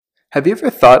Have you ever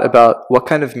thought about what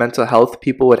kind of mental health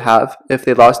people would have if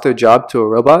they lost their job to a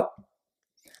robot?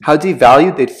 How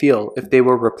devalued they'd feel if they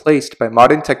were replaced by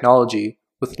modern technology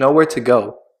with nowhere to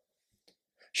go?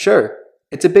 Sure,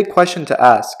 it's a big question to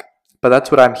ask, but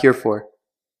that's what I'm here for.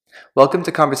 Welcome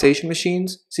to Conversation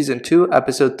Machines, Season 2,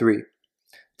 Episode 3.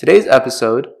 Today's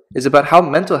episode is about how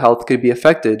mental health could be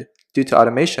affected due to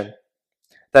automation.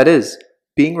 That is,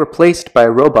 being replaced by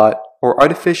a robot or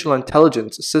artificial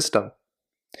intelligence system.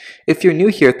 If you're new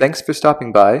here, thanks for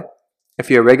stopping by. If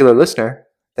you're a regular listener,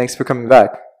 thanks for coming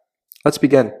back. Let's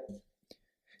begin.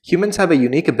 Humans have a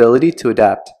unique ability to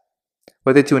adapt.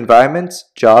 Whether to environments,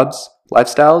 jobs,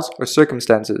 lifestyles, or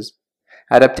circumstances,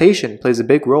 adaptation plays a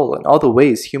big role in all the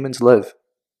ways humans live.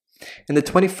 In the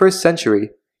 21st century,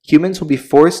 humans will be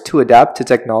forced to adapt to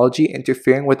technology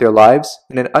interfering with their lives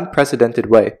in an unprecedented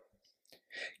way.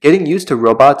 Getting used to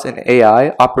robots and AI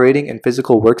operating in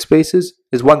physical workspaces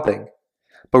is one thing,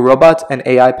 but robots and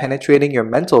AI penetrating your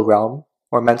mental realm,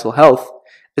 or mental health,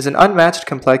 is an unmatched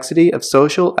complexity of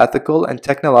social, ethical, and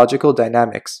technological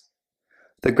dynamics.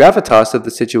 The gravitas of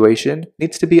the situation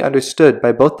needs to be understood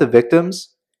by both the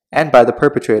victims and by the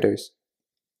perpetrators.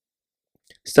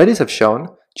 Studies have shown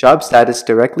job status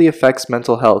directly affects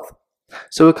mental health,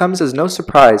 so it comes as no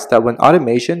surprise that when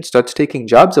automation starts taking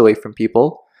jobs away from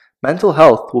people, mental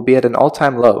health will be at an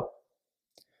all-time low.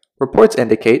 Reports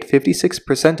indicate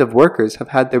 56% of workers have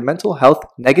had their mental health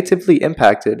negatively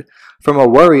impacted from a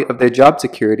worry of their job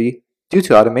security due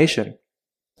to automation.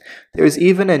 There is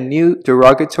even a new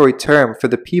derogatory term for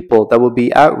the people that will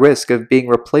be at risk of being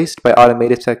replaced by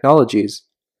automated technologies.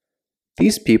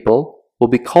 These people will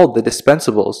be called the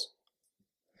dispensables.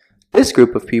 This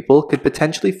group of people could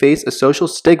potentially face a social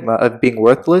stigma of being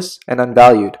worthless and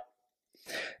unvalued.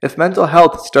 If mental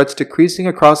health starts decreasing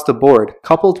across the board,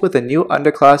 coupled with a new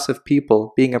underclass of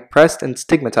people being oppressed and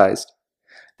stigmatized,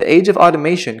 the age of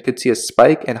automation could see a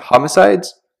spike in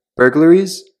homicides,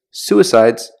 burglaries,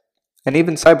 suicides, and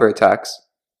even cyber attacks.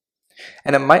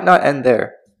 And it might not end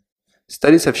there.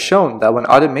 Studies have shown that when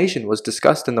automation was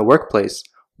discussed in the workplace,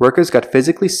 workers got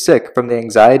physically sick from the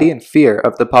anxiety and fear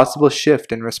of the possible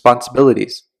shift in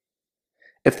responsibilities.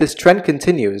 If this trend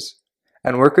continues,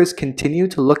 and workers continue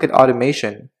to look at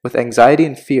automation with anxiety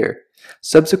and fear,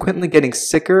 subsequently getting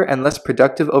sicker and less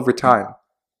productive over time,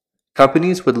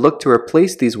 companies would look to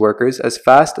replace these workers as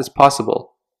fast as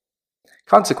possible.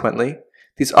 Consequently,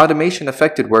 these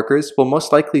automation-affected workers will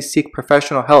most likely seek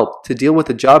professional help to deal with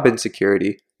the job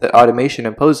insecurity that automation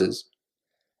imposes.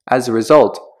 As a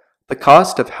result, the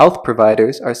cost of health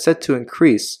providers are set to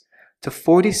increase to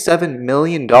 $47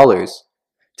 million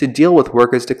to deal with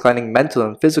workers' declining mental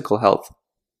and physical health.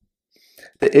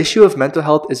 The issue of mental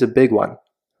health is a big one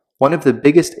of the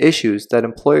biggest issues that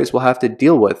employers will have to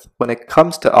deal with when it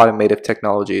comes to automative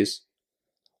technologies.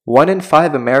 1 in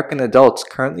 5 American adults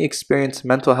currently experience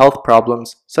mental health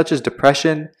problems such as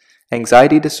depression,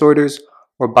 anxiety disorders,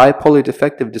 or bipolar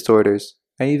affective disorders,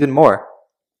 and even more.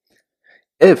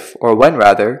 If, or when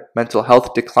rather, mental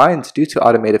health declines due to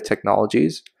automative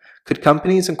technologies, could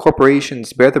companies and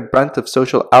corporations bear the brunt of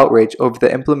social outrage over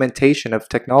the implementation of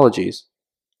technologies?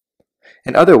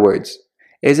 In other words,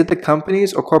 is it the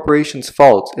company's or corporation's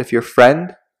fault if your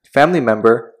friend, family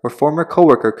member, or former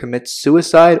coworker commits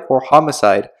suicide or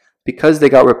homicide because they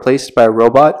got replaced by a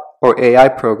robot or AI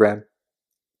program?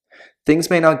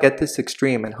 Things may not get this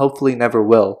extreme and hopefully never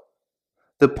will.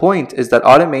 The point is that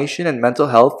automation and mental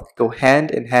health go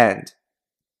hand in hand.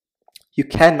 You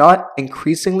cannot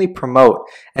increasingly promote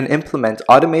and implement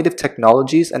automative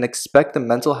technologies and expect the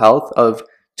mental health of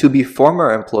to-be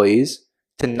former employees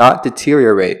to not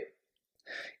deteriorate.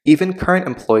 Even current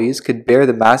employees could bear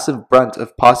the massive brunt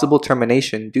of possible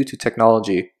termination due to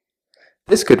technology.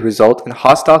 This could result in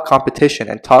hostile competition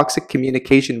and toxic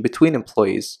communication between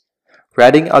employees,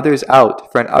 ratting others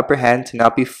out for an upper hand to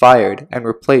not be fired and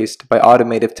replaced by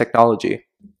automative technology.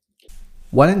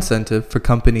 One incentive for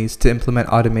companies to implement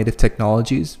automative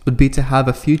technologies would be to have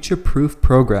a future-proof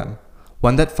program,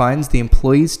 one that finds the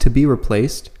employees to be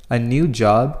replaced a new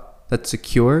job that's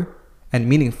secure and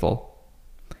meaningful.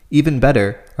 Even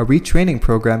better, a retraining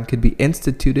program could be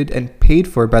instituted and paid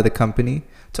for by the company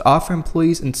to offer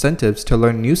employees incentives to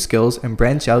learn new skills and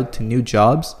branch out to new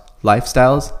jobs,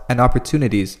 lifestyles, and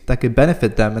opportunities that could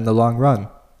benefit them in the long run.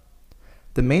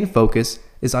 The main focus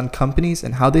is on companies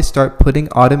and how they start putting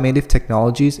automative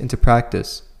technologies into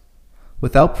practice.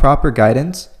 Without proper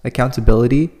guidance,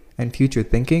 accountability, and future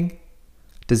thinking,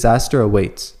 disaster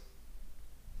awaits.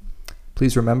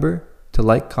 Please remember to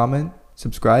like, comment,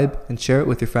 subscribe, and share it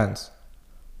with your friends.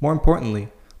 More importantly,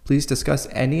 please discuss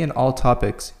any and all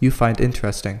topics you find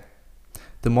interesting.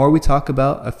 The more we talk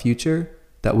about a future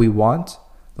that we want,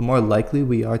 the more likely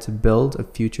we are to build a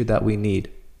future that we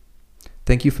need.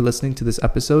 Thank you for listening to this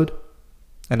episode,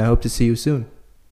 and I hope to see you soon.